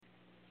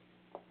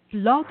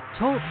Blog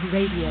Talk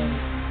Radio.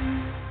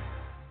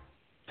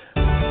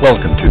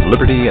 Welcome to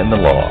Liberty and the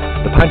Law,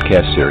 the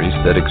podcast series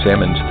that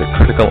examines the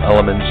critical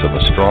elements of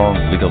a strong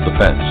legal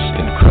defense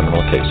in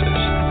criminal cases.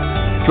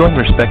 Join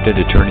respected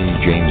attorney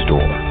James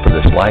Doerr for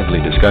this lively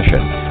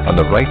discussion on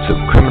the rights of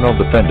criminal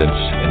defendants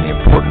and the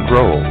important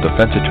role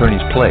defense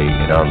attorneys play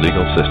in our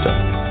legal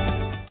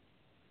system.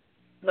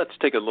 Let's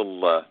take a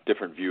little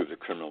different view of the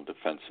criminal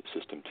defense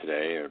system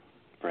today, or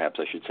perhaps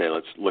I should say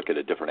let's look at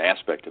a different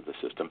aspect of the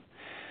system.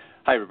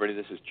 Hi, everybody.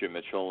 This is Jim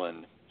Mitchell,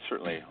 and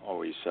certainly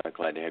always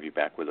glad to have you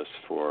back with us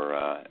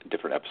for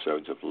different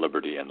episodes of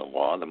Liberty and the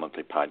Law, the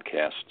monthly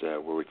podcast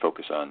where we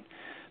focus on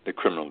the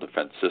criminal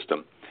defense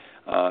system.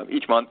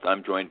 Each month,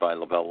 I'm joined by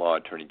Lavelle Law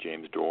attorney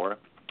James Doerr,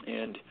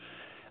 and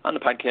on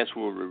the podcast,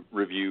 we'll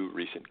review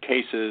recent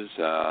cases,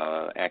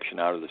 action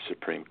out of the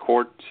Supreme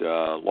Court,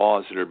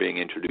 laws that are being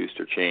introduced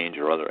or changed,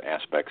 or other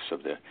aspects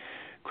of the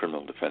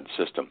criminal defense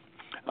system.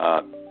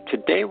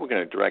 Today, we're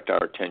going to direct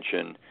our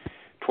attention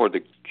toward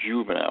the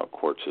juvenile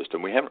court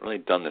system. We haven't really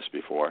done this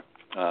before.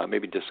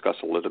 Maybe discuss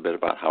a little bit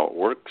about how it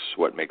works,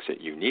 what makes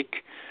it unique,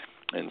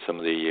 and some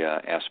of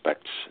the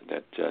aspects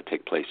that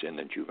take place in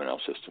the juvenile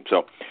system.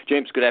 So,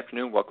 James, good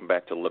afternoon. Welcome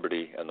back to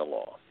Liberty and the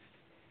Law.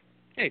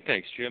 Hey,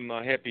 thanks, Jim.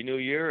 Happy New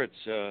Year.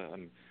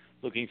 I'm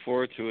looking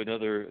forward to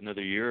another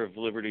year of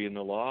Liberty and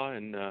the Law,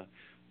 and I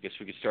guess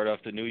we could start off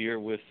the new year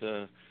with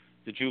the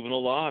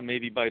juvenile law, and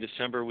maybe by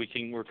December we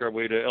can work our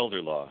way to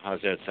elder law.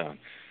 How's that sound?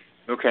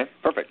 Okay,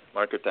 perfect.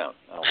 Mark it down.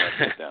 I'll mark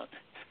it down.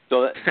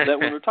 So that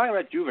when we're talking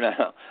about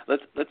juvenile,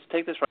 let's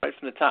take this right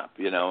from the top.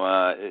 You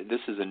know,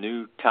 this is a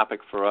new topic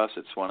for us.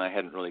 It's one I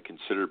hadn't really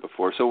considered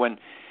before. So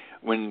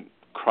when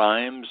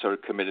crimes are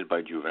committed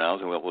by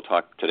juveniles, and we'll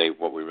talk today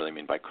what we really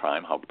mean by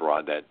crime, how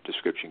broad that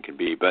description can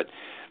be, but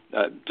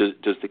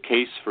does the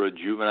case for a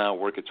juvenile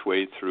work its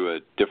way through a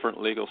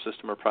different legal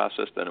system or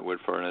process than it would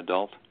for an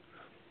adult?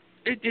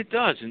 It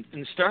does,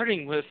 and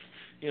starting with,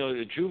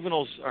 the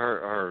juveniles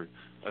are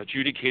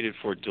adjudicated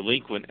for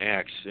delinquent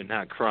acts and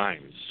not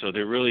crimes. So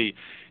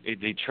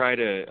they try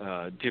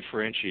to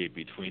differentiate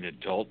between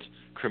adult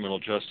criminal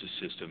justice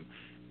system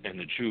and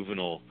the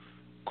juvenile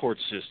court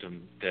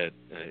system that,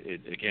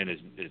 is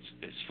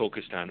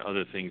focused on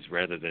other things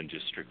rather than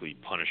just strictly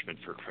punishment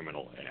for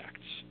criminal acts.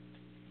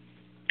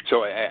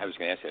 So I was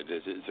going to ask you,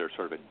 is there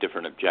sort of a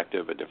different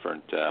objective, a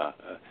different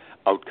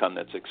outcome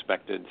that's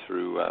expected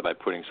through by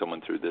putting someone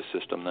through this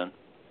system then?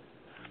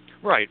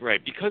 Right.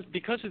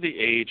 Because of the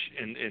age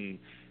and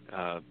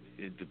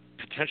the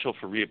potential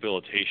for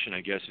rehabilitation,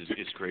 I guess,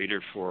 is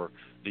greater for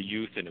the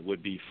youth than it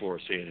would be for,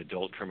 say, an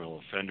adult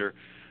criminal offender.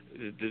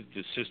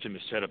 The system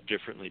is set up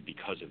differently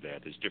because of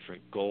that. There's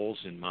different goals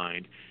in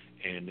mind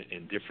and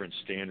different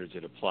standards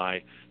that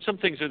apply. Some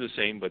things are the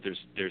same, but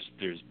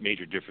there's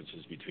major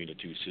differences between the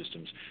two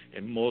systems,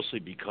 and mostly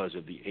because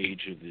of the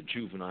age of the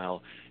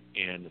juvenile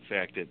and the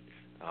fact that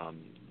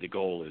the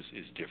goal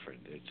is different.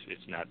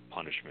 It's not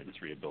punishment,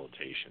 it's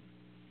rehabilitation.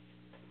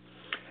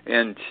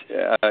 And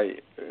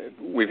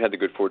we've had the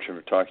good fortune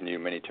of talking to you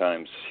many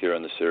times here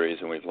on the series,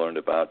 and we've learned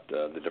about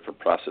the different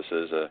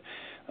processes,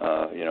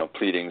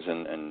 pleadings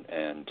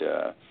and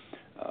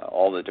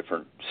all the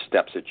different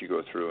steps that you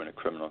go through in a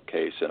criminal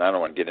case. And I don't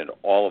want to get into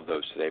all of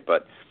those today,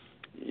 but,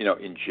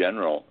 in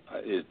general,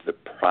 is the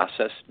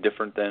process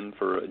different then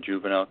for a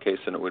juvenile case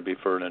than it would be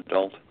for an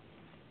adult?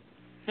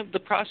 The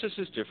process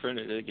is different.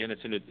 Again,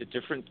 it's in a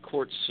different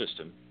court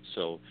system,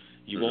 so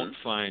you won't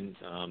find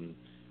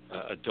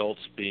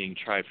adults being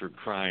tried for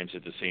crimes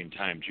at the same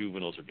time.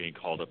 Juveniles are being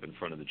called up in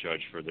front of the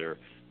judge for their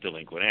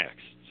delinquent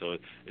acts. So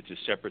it's a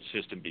separate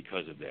system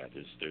because of that.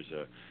 There's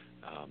a,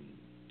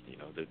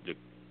 the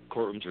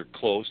courtrooms are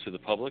closed to the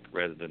public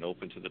rather than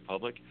open to the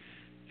public,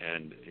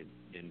 and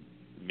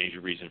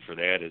major reason for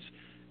that is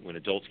when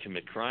adults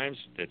commit crimes,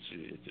 it's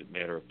a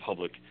matter of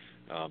public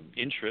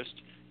interest.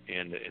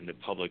 And the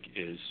public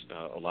is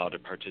allowed to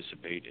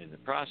participate in the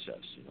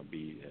process,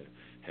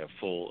 have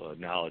full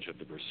knowledge of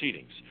the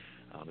proceedings.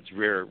 It's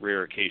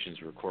rare occasions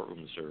where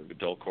courtrooms or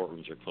adult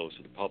courtrooms are closed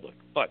to the public.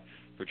 But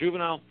for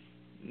juvenile,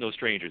 no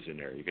strangers in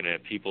there. You're going to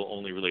have people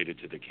only related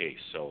to the case.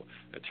 So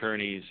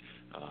attorneys,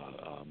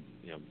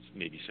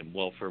 maybe some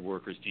welfare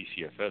workers,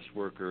 DCFS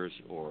workers,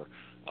 or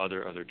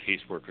other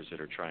case workers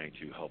that are trying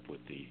to help with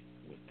the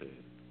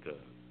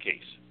case.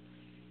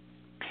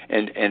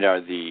 And are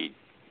the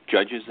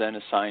judges then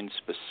assigned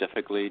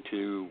specifically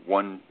to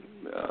one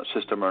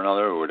system or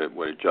another, or would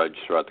a judge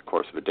throughout the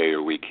course of a day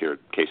or week hear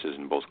cases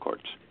in both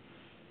courts?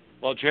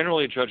 Well,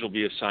 generally a judge will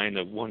be assigned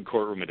to one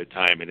courtroom at a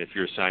time, and if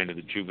you're assigned to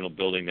the juvenile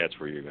building, that's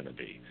where you're going to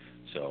be.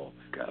 So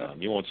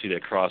you won't see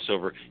that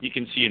crossover. You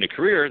can see in a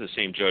career the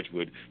same judge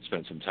would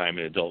spend some time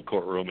in an adult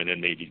courtroom and then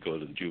maybe go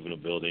to the juvenile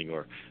building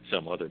or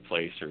some other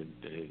place, or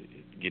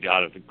get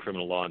out of the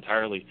criminal law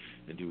entirely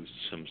and do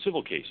some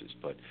civil cases.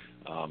 But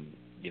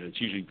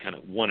it's usually kind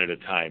of one at a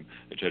time.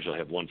 The judge will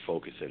have one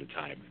focus at a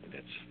time, and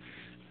that's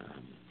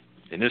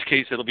in this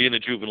case it'll be in the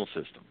juvenile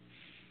system.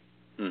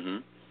 Mm-hmm.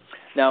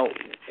 Now,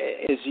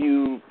 as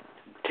you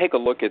take a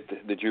look at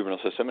the juvenile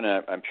system, and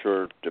I'm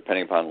sure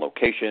depending upon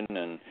location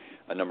and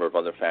a number of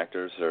other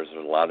factors. There's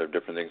a lot of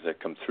different things that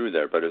come through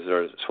there, but is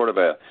there sort of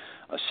a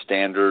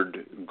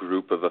standard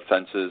group of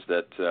offenses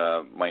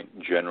that might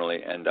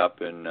generally end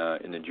up in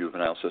the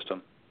juvenile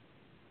system?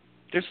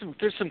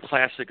 There's some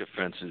classic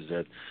offenses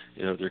that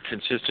they're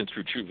consistent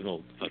through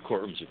juvenile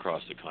courtrooms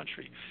across the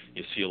country.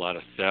 You see a lot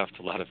of theft,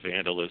 a lot of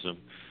vandalism.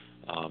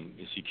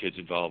 You see kids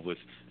involved with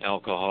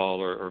alcohol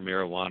or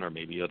marijuana or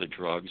maybe other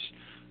drugs.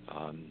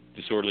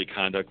 Disorderly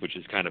conduct, which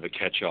is kind of a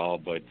catch-all,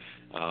 but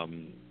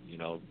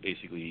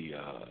basically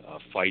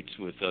fights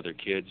with other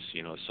kids,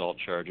 assault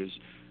charges.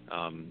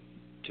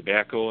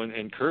 Tobacco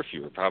and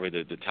curfew are probably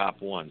the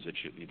top ones that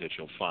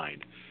you'll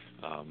find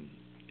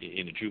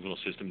in the juvenile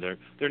system.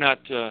 They're not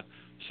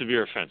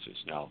severe offenses.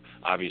 Now,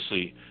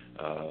 obviously,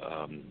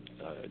 a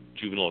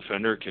juvenile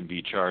offender can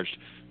be charged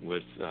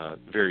with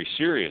very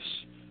serious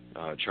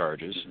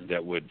charges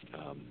that would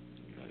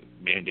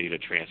mandate a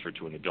transfer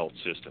to an adult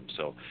system.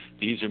 So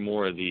these are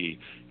more of the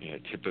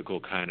typical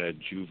kind of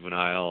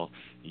juvenile,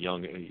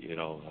 young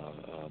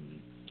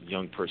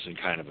person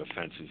kind of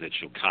offenses that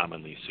you'll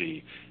commonly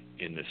see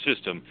in the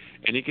system.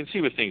 And you can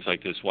see with things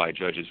like this why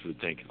judges would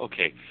think,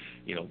 okay,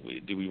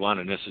 do we want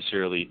to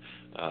necessarily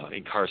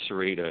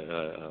incarcerate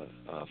a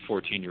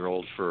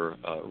 14-year-old for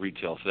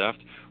retail theft,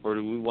 or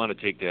do we want to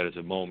take that as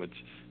a moment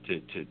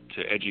to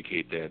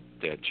educate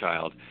that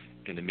child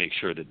and to make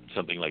sure that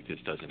something like this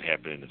doesn't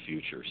happen in the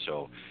future?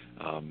 So,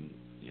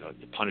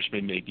 the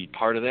punishment may be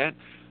part of that,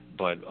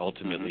 but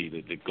ultimately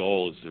the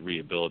goal is to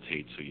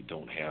rehabilitate so you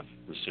don't have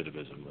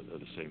recidivism of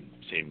the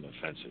same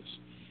offenses.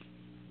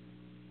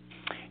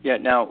 Yeah.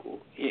 Now,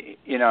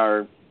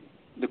 in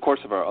the course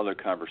of our other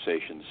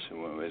conversations,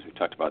 as we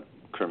talked about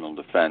criminal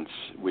defense,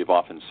 we've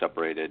often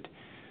separated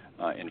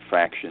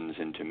infractions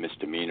into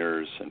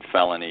misdemeanors and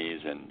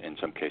felonies, and in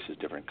some cases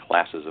different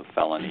classes of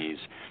felonies.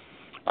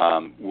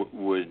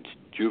 Would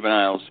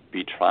juveniles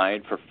be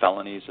tried for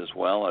felonies as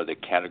well? Are they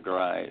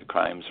categorized,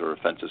 crimes or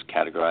offenses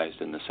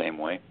categorized in the same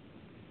way?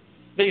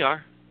 They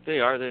are.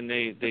 Then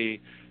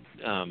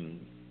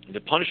the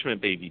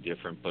punishment may be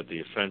different, but the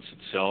offense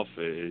itself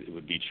it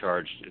would be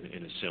charged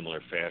in a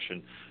similar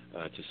fashion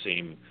to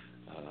same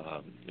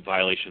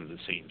violation of the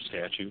same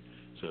statute.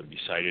 So it would be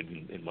cited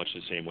in much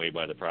the same way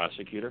by the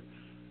prosecutor.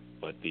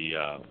 But the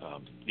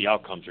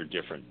outcomes are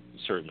different,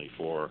 certainly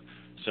for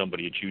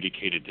somebody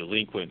adjudicated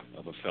delinquent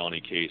of a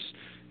felony case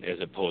as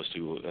opposed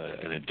to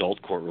an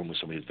adult courtroom with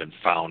somebody who's been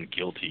found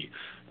guilty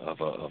of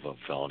a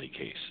felony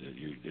case.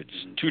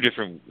 It's two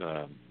different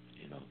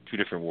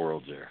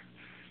worlds there.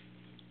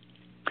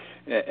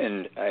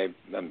 And I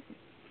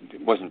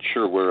wasn't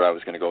sure where I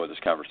was going to go with this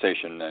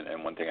conversation,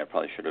 and one thing I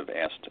probably should have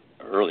asked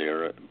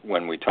earlier,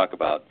 when we talk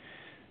about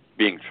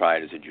being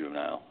tried as a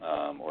juvenile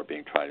or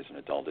being tried as an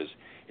adult,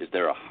 is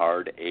there a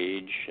hard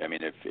age? I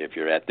mean, if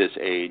you're at this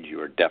age, you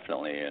are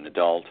definitely an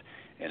adult,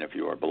 and if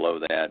you are below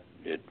that,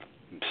 it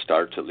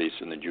starts at least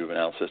in the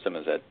juvenile system.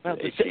 Is that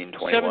 18,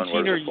 21?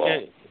 17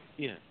 or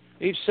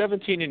age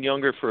 17 and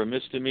younger for a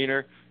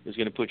misdemeanor is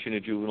going to put you in a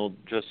juvenile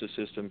justice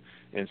system,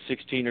 and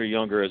 16 or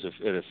younger at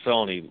a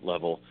felony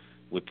level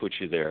would put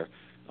you there,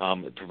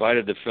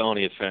 provided the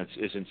felony offense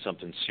isn't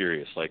something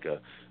serious like a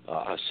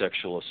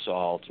sexual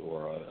assault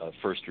or a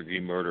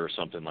first-degree murder or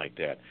something like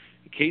that.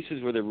 In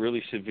cases where they're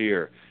really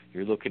severe,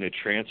 you're looking at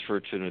transfer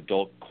to an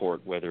adult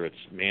court, whether it's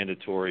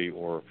mandatory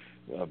or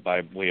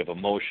by way of a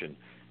motion.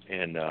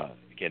 And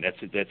again,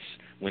 that's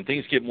when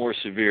things get more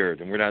severe.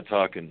 Then we're not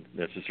talking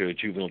necessarily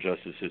juvenile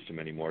justice system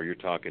anymore. You're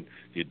talking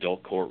the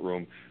adult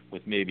courtroom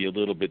with maybe a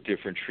little bit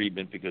different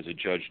treatment because a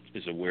judge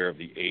is aware of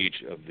the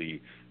age of the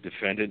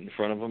defendant in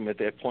front of them at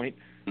that point.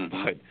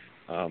 But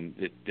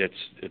that's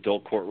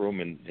adult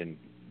courtroom, and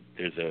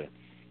there's a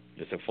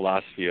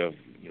philosophy of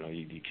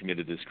you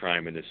committed this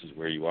crime and this is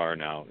where you are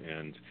now,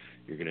 and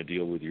you're going to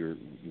deal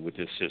with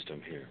this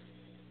system here.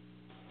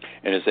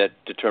 And is that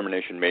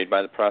determination made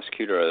by the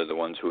prosecutor, or are they the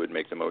ones who would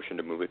make the motion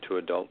to move it to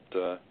adult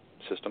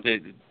system?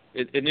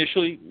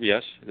 Initially,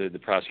 yes, the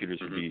prosecutors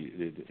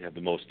would have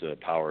the most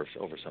power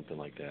over something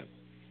like that.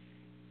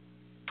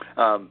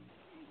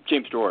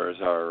 James Doerr is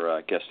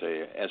our guest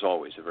today, as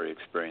always, a very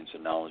experienced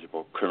and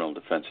knowledgeable criminal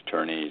defense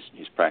attorney.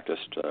 He's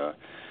practiced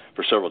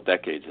for several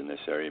decades in this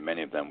area,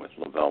 many of them with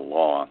Lavelle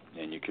Law,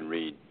 and you can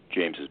read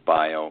James's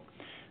bio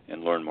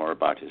and learn more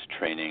about his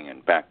training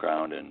and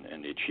background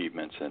and the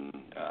achievements and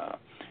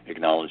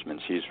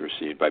acknowledgments he's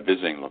received by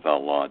visiting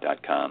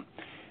lavellelaw.com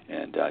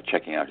and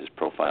checking out his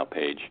profile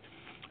page.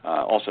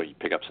 Also, you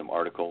pick up some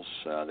articles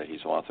that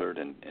he's authored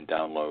and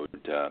download,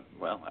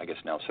 I guess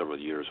now several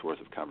years' worth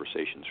of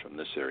conversations from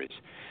this series.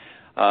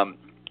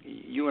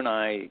 You and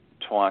I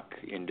talk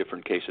in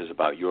different cases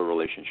about your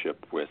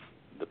relationship with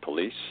the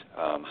police,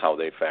 how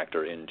they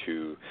factor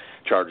into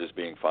charges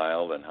being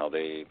filed and how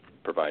they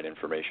provide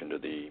information to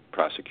the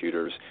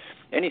prosecutors.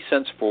 Any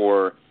sense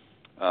for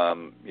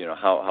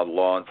how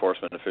law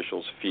enforcement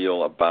officials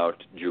feel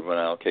about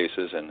juvenile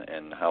cases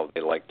and how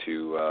they like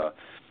to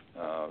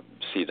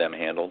see them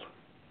handled?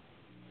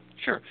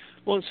 Sure.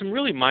 Well, some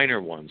really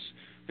minor ones.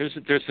 There's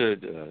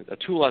a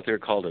tool out there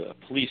called a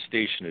police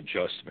station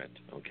adjustment.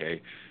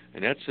 Okay,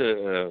 and that's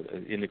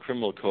in the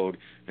criminal code,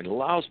 and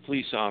allows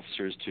police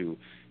officers to,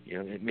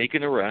 make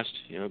an arrest,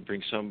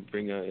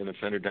 bring an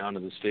offender down to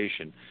the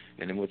station,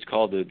 and then what's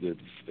called the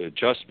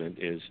adjustment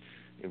is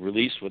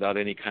release without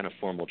any kind of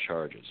formal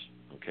charges.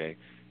 Okay,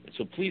 and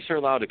so police are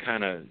allowed to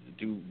kind of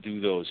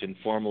do those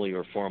informally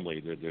or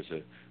formally. There's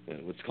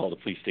what's called a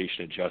police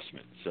station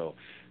adjustment. So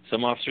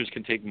some officers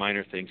can take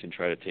minor things and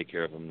try to take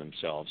care of them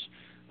themselves,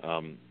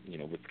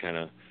 with kind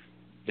of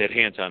that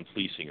hands-on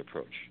policing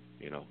approach.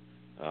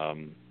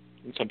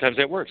 And sometimes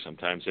that works.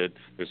 Sometimes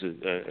there's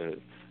a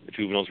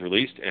juvenile's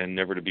released and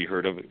never to be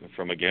heard of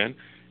from again,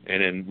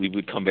 and then we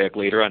would come back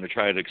later on to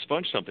try to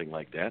expunge something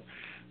like that,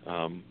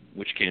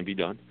 which can be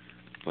done.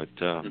 But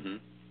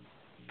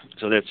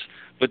so that's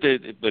but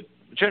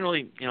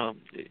generally,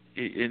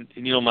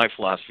 my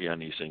philosophy on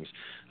these things,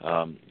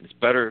 it's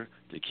better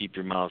to keep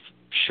your mouth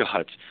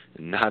shut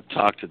and not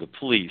talk to the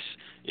police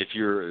if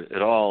you're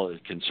at all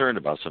concerned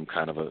about some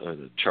kind of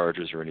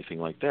charges or anything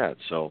like that.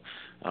 So,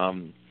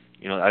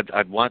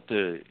 I'd want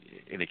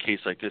in a case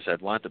like this,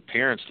 I'd want the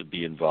parents to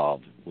be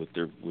involved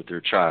with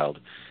their child,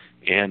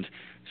 and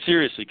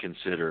seriously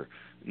consider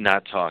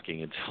not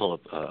talking until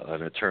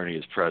an attorney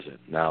is present.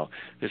 Now,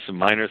 there's some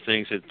minor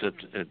things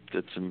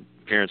that some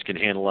parents can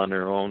handle on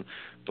their own,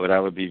 but I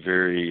would be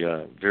very,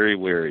 very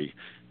wary.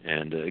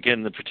 And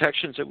again, the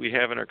protections that we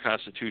have in our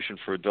Constitution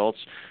for adults,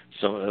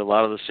 a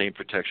lot of the same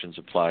protections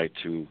apply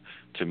to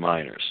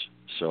minors.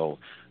 So,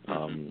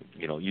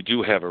 you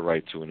do have a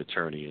right to an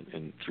attorney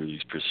and through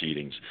these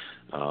proceedings.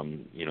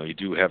 You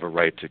do have a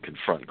right to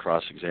confront and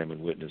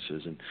cross-examine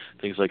witnesses, and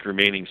things like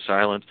remaining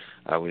silent.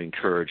 I would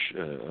encourage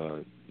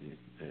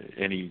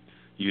any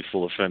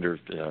youthful offender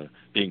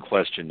being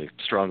questioned to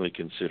strongly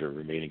consider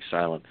remaining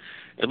silent,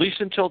 at least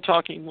until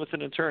talking with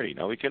an attorney.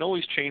 Now, we can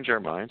always change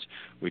our minds.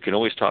 We can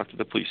always talk to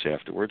the police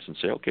afterwards and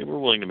say, okay, we're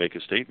willing to make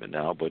a statement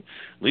now, but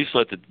at least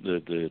let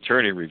the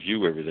attorney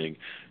review everything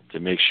to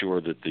make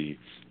sure that the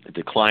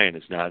client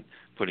is not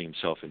putting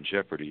himself in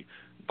jeopardy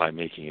by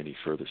making any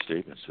further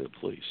statements to the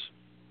police.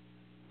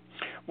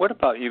 What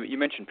about, you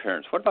mentioned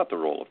parents, what about the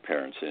role of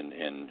parents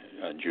in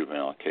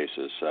juvenile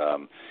cases?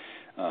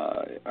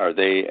 Are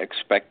they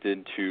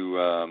expected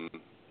to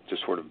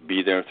sort of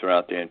be there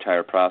throughout the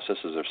entire process?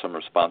 Is there some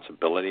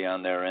responsibility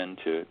on their end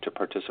to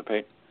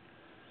participate?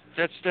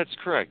 That's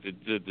correct.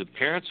 The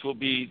parents will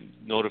be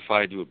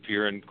notified to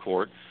appear in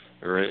court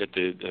or at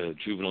the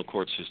juvenile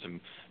court system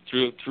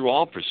through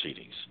all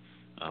proceedings.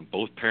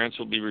 Both parents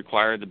will be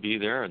required to be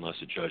there unless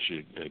a judge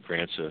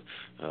grants a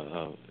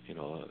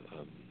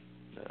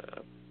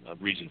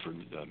reason for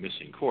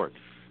missing court.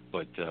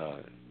 But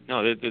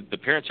no, the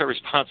parents are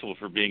responsible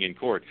for being in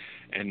court,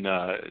 and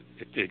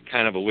it's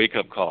kind of a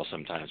wake-up call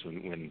sometimes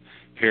when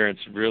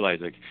parents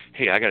realize, like,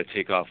 hey, I got to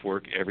take off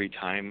work every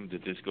time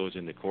that this goes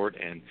into court,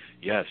 and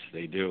yes,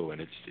 they do, and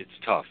it's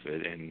tough,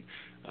 and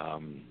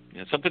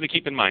it's something to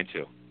keep in mind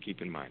too.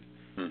 Keep in mind.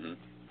 Mm-hmm.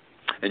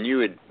 And you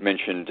had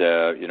mentioned,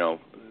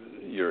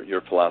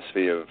 your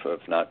philosophy of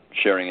not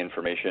sharing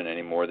information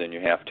any more than you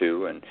have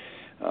to, and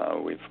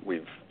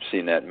we've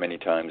seen that many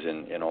times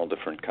in all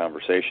different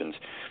conversations.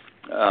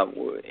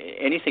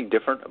 Anything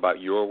different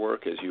about your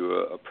work as you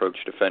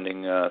approach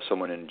defending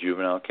someone in a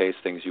juvenile case?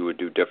 Things you would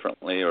do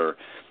differently, or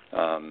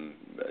a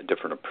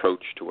different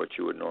approach to what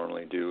you would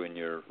normally do in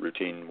your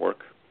routine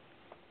work?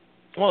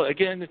 Well,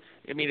 again,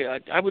 I mean,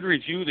 I would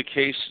review the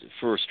case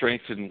for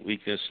strength and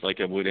weakness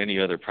like I would any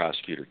other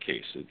prosecutor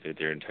case that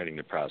they're intending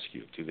to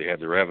prosecute. Do they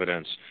have their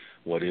evidence?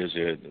 What is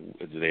it?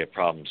 Do they have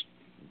problems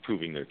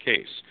proving their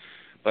case?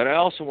 But I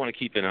also want to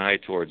keep an eye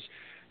towards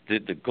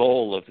the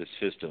goal of the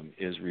system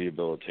is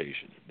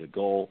rehabilitation.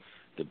 The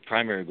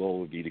primary goal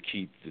would be to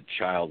keep the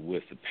child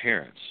with the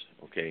parents,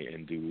 okay,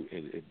 and do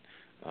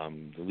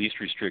the least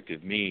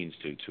restrictive means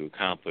to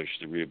accomplish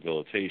the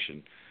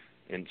rehabilitation.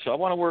 And so I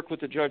want to work with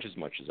the judge as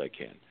much as I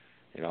can.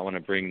 I want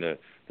to bring the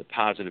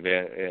positive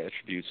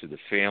attributes of the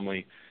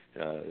family,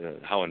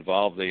 how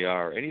involved they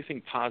are,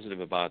 anything positive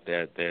about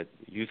that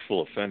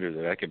youthful offender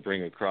that I can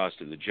bring across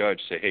to the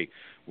judge. Say, hey,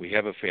 we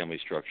have a family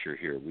structure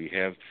here. We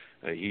have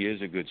he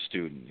is a good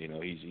student.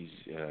 He's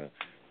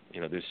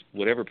there's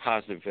whatever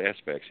positive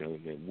aspects,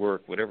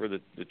 work, whatever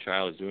the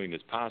child is doing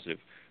that's positive.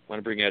 I want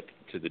to bring that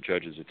to the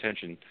judge's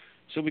attention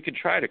so we can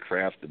try to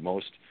craft the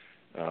most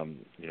the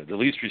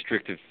least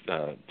restrictive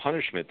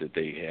punishment that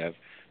they have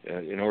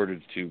in order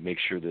to make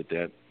sure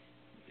that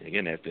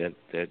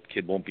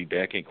kid won't be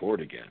back in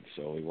court again.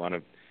 So we want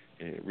to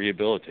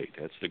rehabilitate.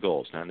 That's the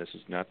goal. This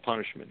is not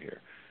punishment here.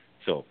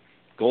 So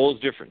goal is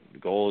different. The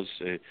goal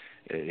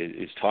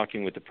is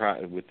talking with the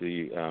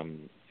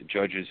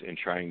judges and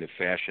trying to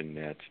fashion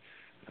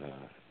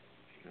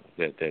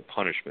that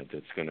punishment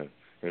that's going to,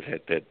 or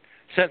that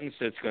sentence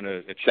that's going to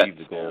achieve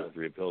the goal of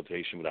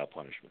rehabilitation without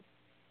punishment.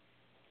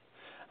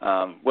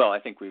 Well, I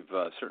think we've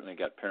certainly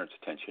got parents'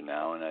 attention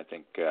now, and I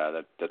think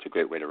that's a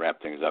great way to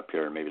wrap things up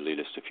here and maybe lead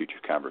us to future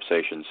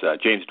conversations.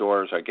 James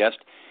Doerr is our guest,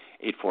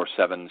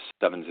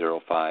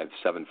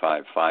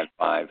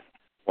 847-705-7555,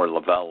 or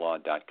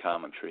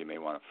lavellelaw.com. I'm sure you may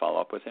want to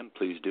follow up with him.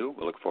 Please do.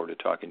 We'll look forward to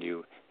talking to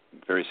you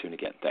very soon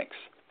again. Thanks.